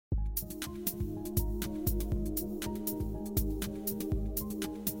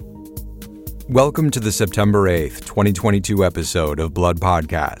Welcome to the September 8th, 2022 episode of Blood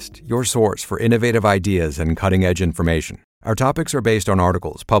Podcast, your source for innovative ideas and cutting-edge information. Our topics are based on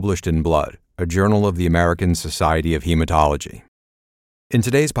articles published in Blood, a journal of the American Society of Hematology. In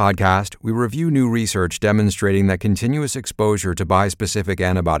today's podcast, we review new research demonstrating that continuous exposure to bispecific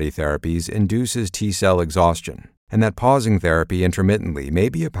antibody therapies induces T-cell exhaustion, and that pausing therapy intermittently may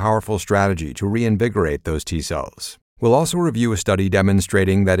be a powerful strategy to reinvigorate those T-cells. We'll also review a study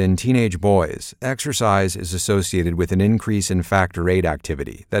demonstrating that in teenage boys, exercise is associated with an increase in factor VIII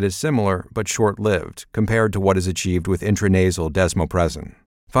activity that is similar but short-lived compared to what is achieved with intranasal desmopressin.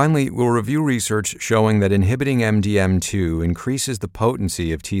 Finally, we'll review research showing that inhibiting MDM2 increases the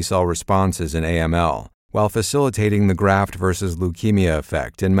potency of T-cell responses in AML, while facilitating the graft versus leukemia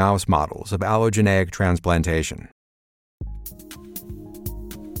effect in mouse models of allogeneic transplantation.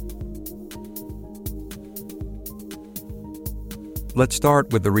 Let's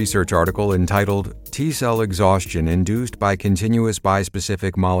start with the research article entitled T-cell exhaustion induced by continuous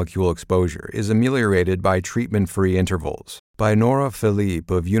bispecific molecule exposure is ameliorated by treatment-free intervals by Nora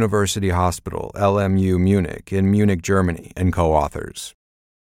Philippe of University Hospital LMU Munich in Munich, Germany, and co-authors.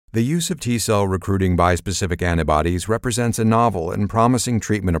 The use of T-cell recruiting bispecific antibodies represents a novel and promising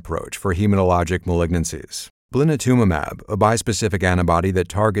treatment approach for hematologic malignancies. Blinatumomab, a bispecific antibody that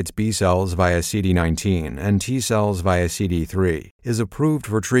targets B cells via CD19 and T cells via CD3, is approved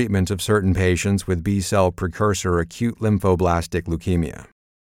for treatment of certain patients with B-cell precursor acute lymphoblastic leukemia.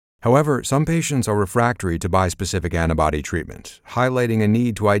 However, some patients are refractory to bispecific antibody treatment, highlighting a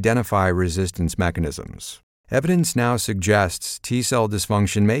need to identify resistance mechanisms. Evidence now suggests T-cell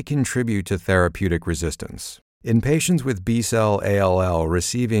dysfunction may contribute to therapeutic resistance. In patients with B-cell ALL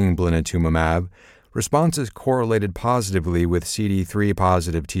receiving blinatumomab, responses correlated positively with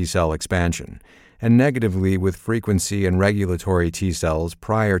CD3-positive T-cell expansion and negatively with frequency and regulatory T-cells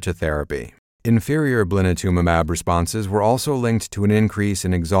prior to therapy. Inferior blinatumomab responses were also linked to an increase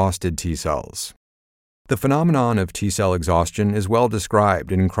in exhausted T-cells. The phenomenon of T-cell exhaustion is well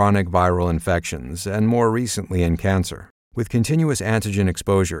described in chronic viral infections and more recently in cancer. With continuous antigen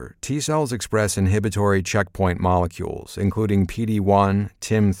exposure, T-cells express inhibitory checkpoint molecules, including PD-1,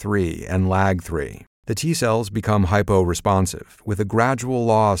 TIM-3, and LAG-3. The T-cells become hypo-responsive, with a gradual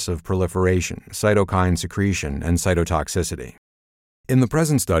loss of proliferation, cytokine secretion, and cytotoxicity. In the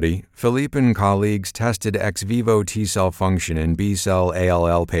present study, Philippe and colleagues tested ex vivo T-cell function in B-cell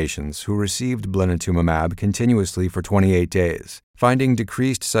ALL patients who received blinatumomab continuously for 28 days, finding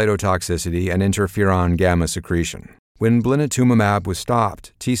decreased cytotoxicity and interferon gamma secretion. When blinatumomab was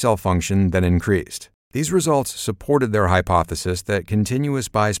stopped, T-cell function then increased. These results supported their hypothesis that continuous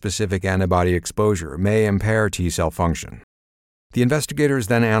bispecific antibody exposure may impair T-cell function. The investigators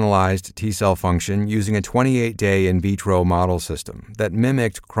then analyzed T-cell function using a 28-day in vitro model system that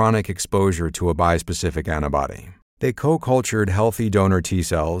mimicked chronic exposure to a bispecific antibody. They co-cultured healthy donor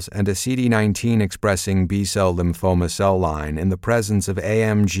T-cells and a CD19-expressing B-cell lymphoma cell line in the presence of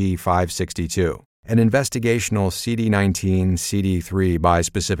AMG 562. An investigational CD19-CD3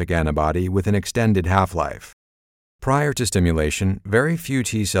 bispecific antibody with an extended half-life. Prior to stimulation, very few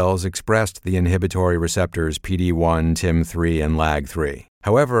T-cells expressed the inhibitory receptors PD-1, TIM-3, and LAG-3.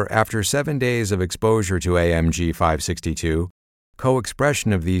 However, after 7 days of exposure to AMG 562,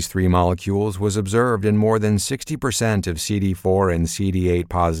 co-expression of these three molecules was observed in more than 60% of CD4 and CD8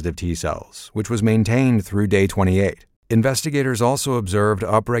 positive T-cells, which was maintained through day 28. Investigators also observed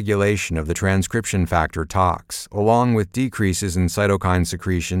upregulation of the transcription factor TOX, along with decreases in cytokine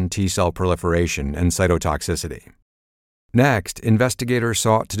secretion, T-cell proliferation, and cytotoxicity. Next, investigators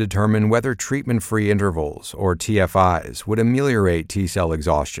sought to determine whether treatment-free intervals, or TFIs, would ameliorate T-cell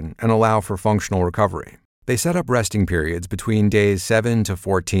exhaustion and allow for functional recovery. They set up resting periods between days 7 to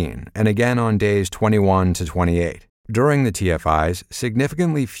 14 and again on days 21 to 28. During the TFIs,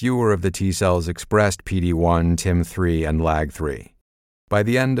 significantly fewer of the T-cells expressed PD-1, TIM-3, and LAG-3. By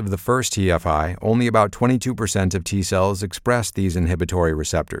the end of the first TFI, only about 22% of T-cells expressed these inhibitory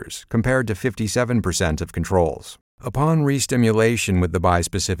receptors, compared to 57% of controls. Upon restimulation with the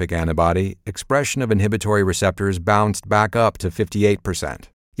bispecific antibody, expression of inhibitory receptors bounced back up to 58%.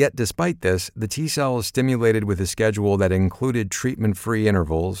 Yet despite this, the T-cells stimulated with a schedule that included treatment-free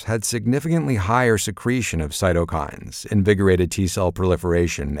intervals had significantly higher secretion of cytokines, invigorated T-cell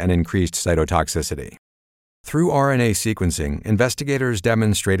proliferation, and increased cytotoxicity. Through RNA sequencing, investigators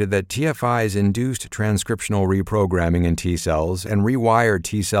demonstrated that TFIs induced transcriptional reprogramming in T-cells and rewired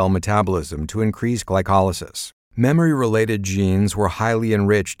T-cell metabolism to increase glycolysis. Memory-related genes were highly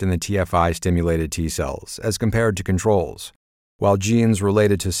enriched in the TFI-stimulated T-cells as compared to controls, while genes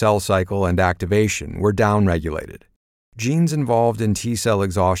related to cell cycle and activation were downregulated. Genes involved in T-cell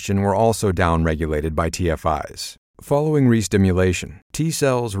exhaustion were also downregulated by TFIs. Following restimulation,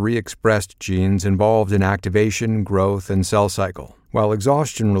 T-cells re-expressed genes involved in activation, growth, and cell cycle, while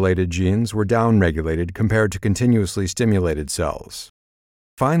exhaustion-related genes were downregulated compared to continuously stimulated cells.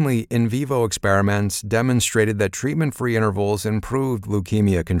 Finally, in vivo experiments demonstrated that treatment-free intervals improved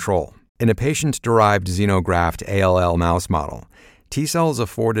leukemia control. In a patient-derived xenograft ALL mouse model, T-cells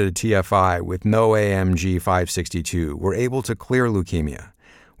afforded a TFI with no AMG 562 were able to clear leukemia,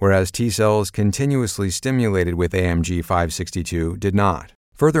 whereas T-cells continuously stimulated with AMG 562 did not.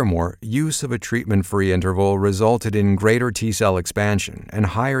 Furthermore, use of a treatment-free interval resulted in greater T-cell expansion and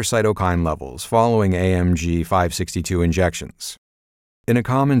higher cytokine levels following AMG 562 injections. In a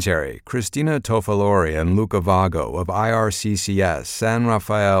commentary, Cristina Toffolori and Luca Vago of IRCCS San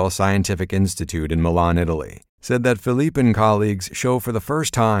Raffaele Scientific Institute in Milan, Italy, said that Philippe and colleagues show for the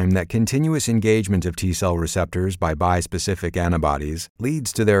first time that continuous engagement of T-cell receptors by bispecific antibodies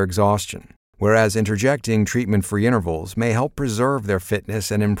leads to their exhaustion, whereas interjecting treatment-free intervals may help preserve their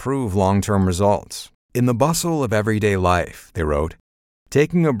fitness and improve long-term results. In the bustle of everyday life, they wrote,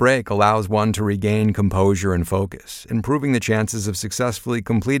 taking a break allows one to regain composure and focus, improving the chances of successfully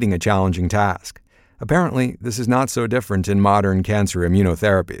completing a challenging task. Apparently, this is not so different in modern cancer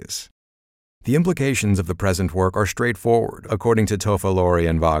immunotherapies. The implications of the present work are straightforward, according to Toffolori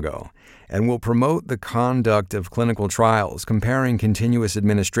and Vago, and will promote the conduct of clinical trials comparing continuous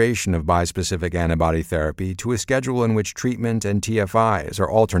administration of bispecific antibody therapy to a schedule in which treatment and TFIs are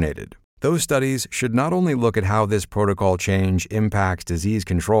alternated. Those studies should not only look at how this protocol change impacts disease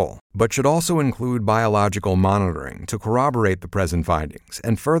control, but should also include biological monitoring to corroborate the present findings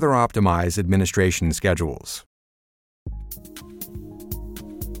and further optimize administration schedules.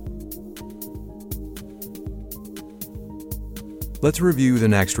 Let's review the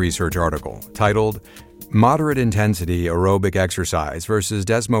next research article, titled Moderate Intensity Aerobic Exercise versus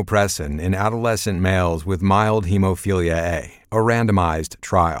Desmopressin in Adolescent Males with Mild Hemophilia A, a Randomized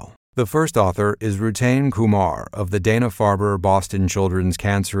Trial. The first author is Rutain Kumar of the Dana-Farber Boston Children's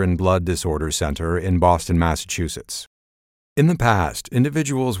Cancer and Blood Disorders Center in Boston, Massachusetts. In the past,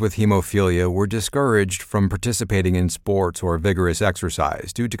 individuals with hemophilia were discouraged from participating in sports or vigorous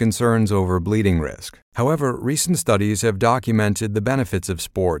exercise due to concerns over bleeding risk. However, recent studies have documented the benefits of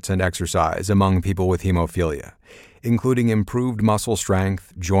sports and exercise among people with hemophilia, including improved muscle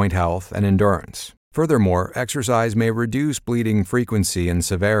strength, joint health, and endurance. Furthermore, exercise may reduce bleeding frequency and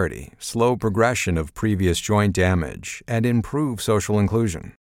severity, slow progression of previous joint damage, and improve social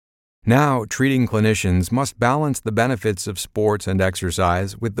inclusion. Now, treating clinicians must balance the benefits of sports and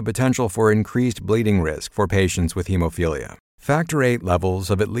exercise with the potential for increased bleeding risk for patients with hemophilia. Factor VIII levels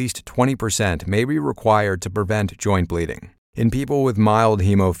of at least 20% may be required to prevent joint bleeding. In people with mild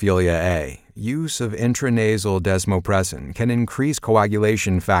hemophilia A, use of intranasal desmopressin can increase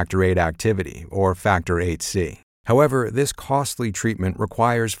coagulation factor VIII activity, or factor VIIIC. However, this costly treatment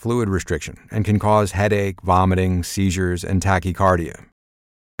requires fluid restriction and can cause headache, vomiting, seizures, and tachycardia.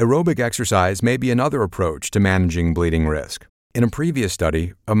 Aerobic exercise may be another approach to managing bleeding risk. In a previous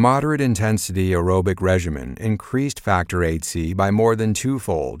study, a moderate-intensity aerobic regimen increased factor VIIIC by more than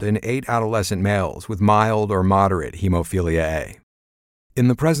twofold in 8 adolescent males with mild or moderate hemophilia A. In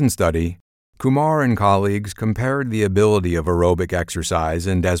the present study, Kumar and colleagues compared the ability of aerobic exercise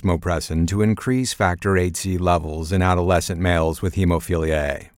and desmopressin to increase factor VIIIC levels in adolescent males with hemophilia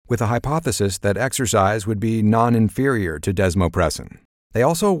A, with a hypothesis that exercise would be non-inferior to desmopressin. They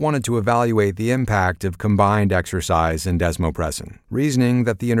also wanted to evaluate the impact of combined exercise and desmopressin, reasoning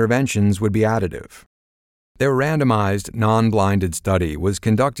that the interventions would be additive. Their randomized, non-blinded study was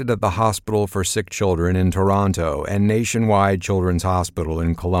conducted at the Hospital for Sick Children in Toronto and Nationwide Children's Hospital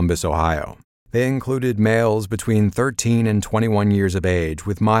in Columbus, Ohio. They included males between 13 and 21 years of age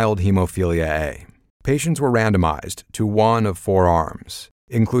with mild hemophilia A. Patients were randomized to one of 4 arms,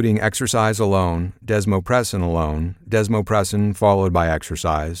 including exercise alone, desmopressin followed by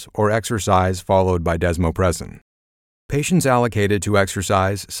exercise, or exercise followed by desmopressin. Patients allocated to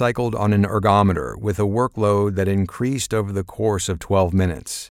exercise cycled on an ergometer with a workload that increased over the course of 12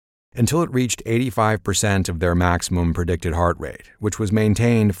 minutes, until it reached 85% of their maximum predicted heart rate, which was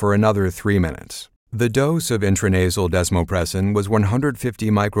maintained for another 3 minutes. The dose of intranasal desmopressin was 150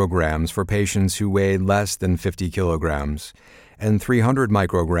 micrograms for patients who weighed less than 50 kilograms, and 300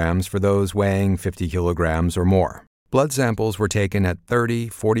 micrograms for those weighing 50 kilograms or more. Blood samples were taken at 30,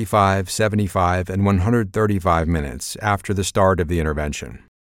 45, 75, and 135 minutes after the start of the intervention.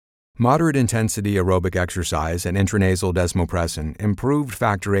 Moderate-intensity aerobic exercise and intranasal desmopressin improved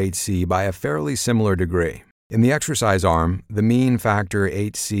factor VIIIC by a fairly similar degree. In the exercise arm, the mean factor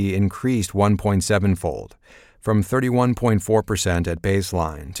VIIIC increased 1.7-fold, from 31.4% at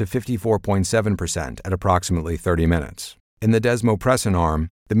baseline to 54.7% at approximately 30 minutes. In the desmopressin arm,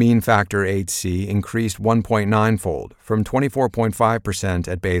 the mean factor HC increased 1.9-fold, from 24.5%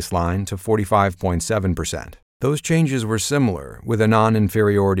 at baseline to 45.7%. Those changes were similar, with a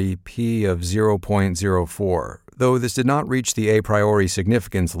non-inferiority p of 0.04, though this did not reach the a priori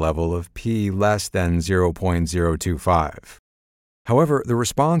significance level of p less than 0.025. However, the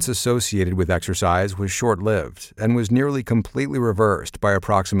response associated with exercise was short-lived and was nearly completely reversed by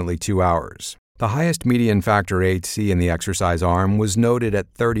approximately 2 hours. The highest median factor HC in the exercise arm was noted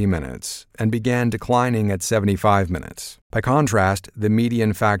at 30 minutes and began declining at 75 minutes. By contrast, the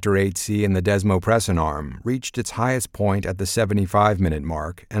median factor HC in the desmopressin arm reached its highest point at the 75-minute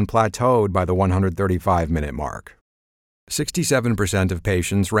mark and plateaued by the 135-minute mark. 67% of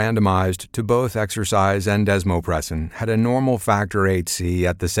patients randomized to both exercise and desmopressin had a normal factor HC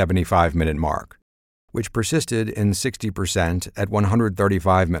at the 75-minute mark, which persisted in 60% at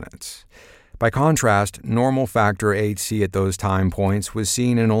 135 minutes. By contrast, normal factor HC at those time points was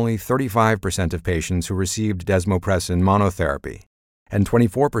seen in only 35% of patients who received desmopressin monotherapy and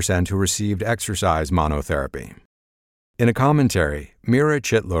 24% who received exercise monotherapy. In a commentary, Mira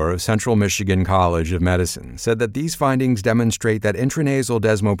Chitler of Central Michigan College of Medicine said that these findings demonstrate that intranasal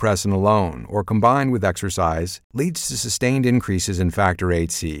desmopressin alone, or combined with exercise, leads to sustained increases in factor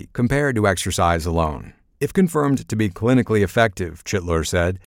HC compared to exercise alone. If confirmed to be clinically effective, Chitler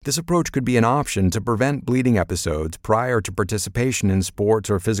said, this approach could be an option to prevent bleeding episodes prior to participation in sports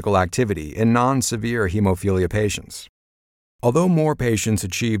or physical activity in non-severe hemophilia patients. Although more patients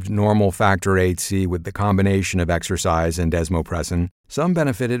achieved normal factor HC with the combination of exercise and desmopressin, some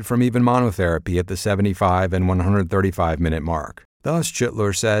benefited from even monotherapy at the 75 and 135-minute mark. Thus,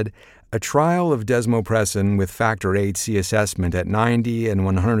 Chitler said, a trial of desmopressin with factor HC assessment at 90 and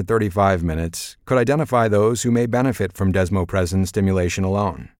 135 minutes could identify those who may benefit from desmopressin stimulation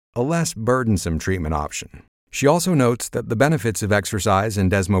alone, a less burdensome treatment option. She also notes that the benefits of exercise and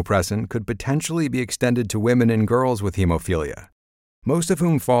desmopressin could potentially be extended to women and girls with hemophilia, most of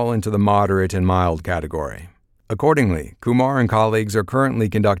whom fall into the moderate and mild category. Accordingly, Kumar and colleagues are currently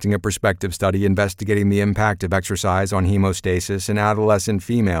conducting a prospective study investigating the impact of exercise on hemostasis in adolescent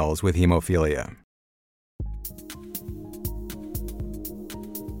females with hemophilia.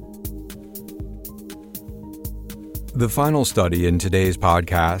 The final study in today's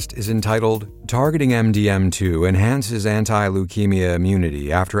podcast is entitled Targeting MDM2 Enhances Anti-Leukemia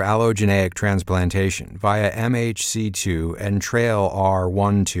Immunity After Allogeneic Transplantation via MHC2 and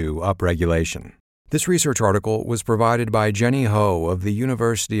TRAIL-R1/2 Upregulation. This research article was provided by Jenny Ho of the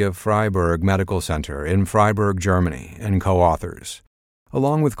University of Freiburg Medical Center in Freiburg, Germany, and co-authors,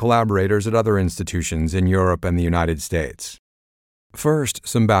 along with collaborators at other institutions in Europe and the United States. First,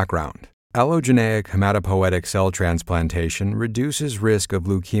 some background. Allogeneic hematopoietic cell transplantation reduces risk of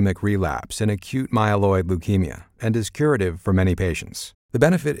leukemic relapse in acute myeloid leukemia and is curative for many patients. The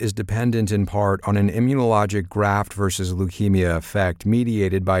benefit is dependent in part on an immunologic graft versus leukemia effect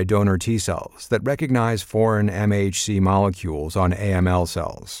mediated by donor T cells that recognize foreign MHC molecules on AML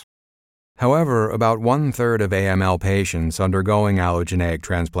cells. However, about 1/3 of AML patients undergoing allogeneic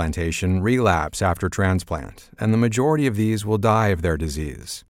transplantation relapse after transplant, and the majority of these will die of their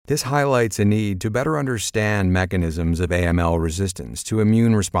disease. This highlights a need to better understand mechanisms of AML resistance to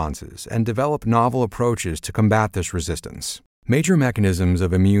immune responses and develop novel approaches to combat this resistance. Major mechanisms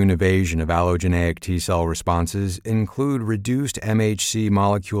of immune evasion of allogeneic T-cell responses include reduced MHC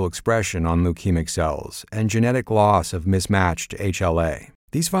molecule expression on leukemic cells and genetic loss of mismatched HLA.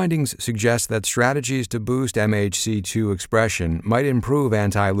 These findings suggest that strategies to boost MHC2 expression might improve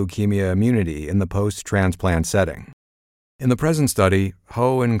anti-leukemia immunity in the post-transplant setting. In the present study,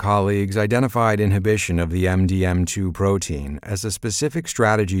 Ho and colleagues identified inhibition of the MDM2 protein as a specific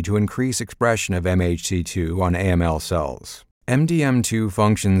strategy to increase expression of MHC2 on AML cells. MDM2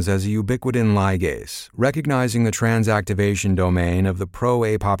 functions as a ubiquitin ligase, recognizing the transactivation domain of the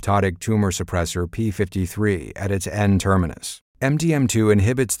pro-apoptotic tumor suppressor p53 at its N-terminus. MDM2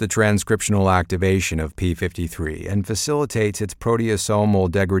 inhibits the transcriptional activation of p53 and facilitates its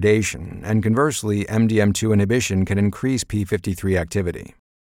proteasomal degradation, and conversely, MDM2 inhibition can increase p53 activity.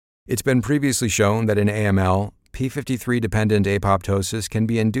 It's been previously shown that in AML, p53-dependent apoptosis can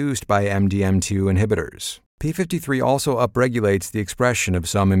be induced by MDM2 inhibitors. p53 also upregulates the expression of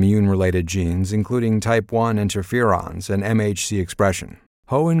some immune-related genes, including type 1 interferons and MHC expression.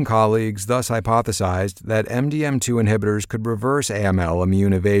 Ho and colleagues thus hypothesized that MDM2 inhibitors could reverse AML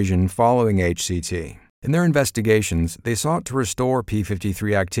immune evasion following HCT. In their investigations, they sought to restore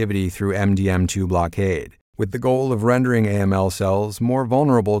p53 activity through MDM2 blockade, with the goal of rendering AML cells more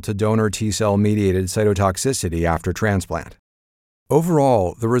vulnerable to donor T-cell-mediated cytotoxicity after transplant.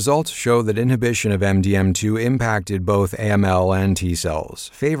 Overall, the results show that inhibition of MDM2 impacted both AML and T-cells,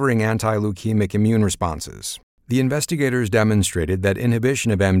 favoring anti-leukemic immune responses. The investigators demonstrated that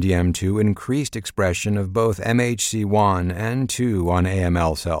inhibition of MDM2 increased expression of both MHC1 and 2 on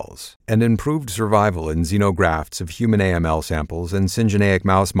AML cells, and improved survival in xenografts of human AML samples and syngeneic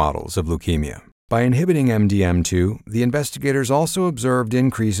mouse models of leukemia. By inhibiting MDM2, the investigators also observed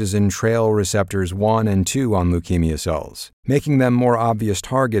increases in TRAIL receptors 1 and 2 on leukemia cells, making them more obvious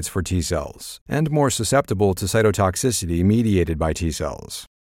targets for T cells and more susceptible to cytotoxicity mediated by T cells.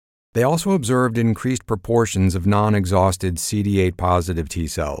 They also observed increased proportions of non-exhausted CD8-positive T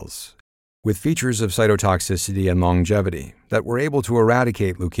cells, with features of cytotoxicity and longevity that were able to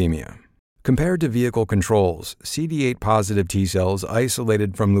eradicate leukemia. Compared to vehicle controls, CD8-positive T cells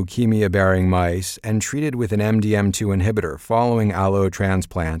isolated from leukemia-bearing mice and treated with an MDM2 inhibitor following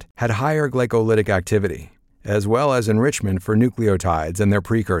allotransplant had higher glycolytic activity, as well as enrichment for nucleotides and their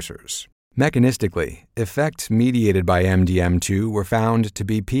precursors. Mechanistically, effects mediated by MDM2 were found to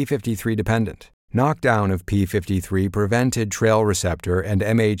be p53 dependent. Knockdown of p53 prevented TRAIL receptor and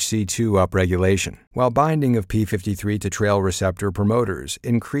MHC2 upregulation, while binding of p53 to TRAIL receptor promoters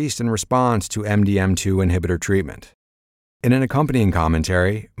increased in response to MDM2 inhibitor treatment. In an accompanying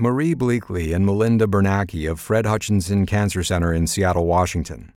commentary, Marie Bleakley and Melinda Bernacki of Fred Hutchinson Cancer Center in Seattle,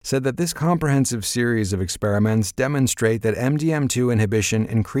 Washington, said that this comprehensive series of experiments demonstrate that MDM2 inhibition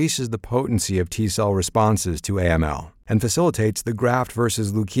increases the potency of T-cell responses to AML and facilitates the graft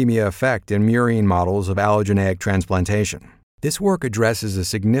versus leukemia effect in murine models of allogeneic transplantation. This work addresses a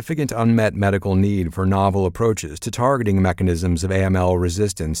significant unmet medical need for novel approaches to targeting mechanisms of AML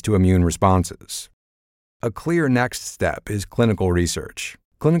resistance to immune responses. A clear next step is clinical research.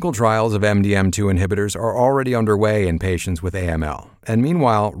 Clinical trials of MDM2 inhibitors are already underway in patients with AML, and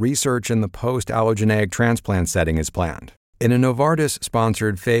meanwhile, research in the post-allogeneic transplant setting is planned. In a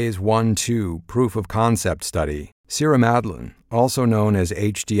Novartis-sponsored Phase 1-2 proof-of-concept study, siramadlin, also known as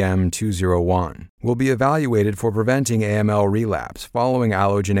HDM-201, will be evaluated for preventing AML relapse following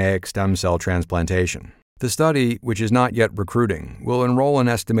allogeneic stem cell transplantation. The study, which is not yet recruiting, will enroll an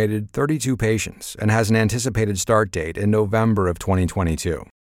estimated 32 patients and has an anticipated start date in November of 2022.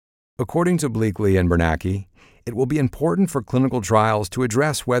 According to Bleakley and Bernacki, it will be important for clinical trials to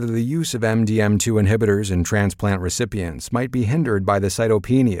address whether the use of MDM2 inhibitors in transplant recipients might be hindered by the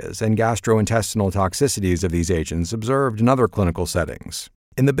cytopenias and gastrointestinal toxicities of these agents observed in other clinical settings.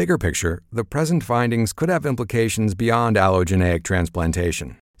 In the bigger picture, the present findings could have implications beyond allogeneic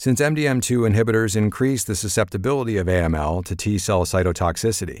transplantation. Since MDM2 inhibitors increase the susceptibility of AML to T-cell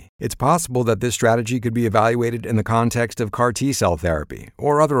cytotoxicity, it's possible that this strategy could be evaluated in the context of CAR T-cell therapy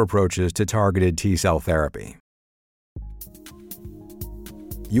or other approaches to targeted T-cell therapy.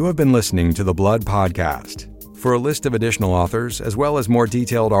 You have been listening to the Blood Podcast. For a list of additional authors, as well as more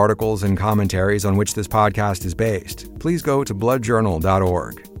detailed articles and commentaries on which this podcast is based, please go to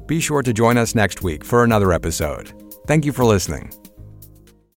bloodjournal.org. Be sure to join us next week for another episode. Thank you for listening.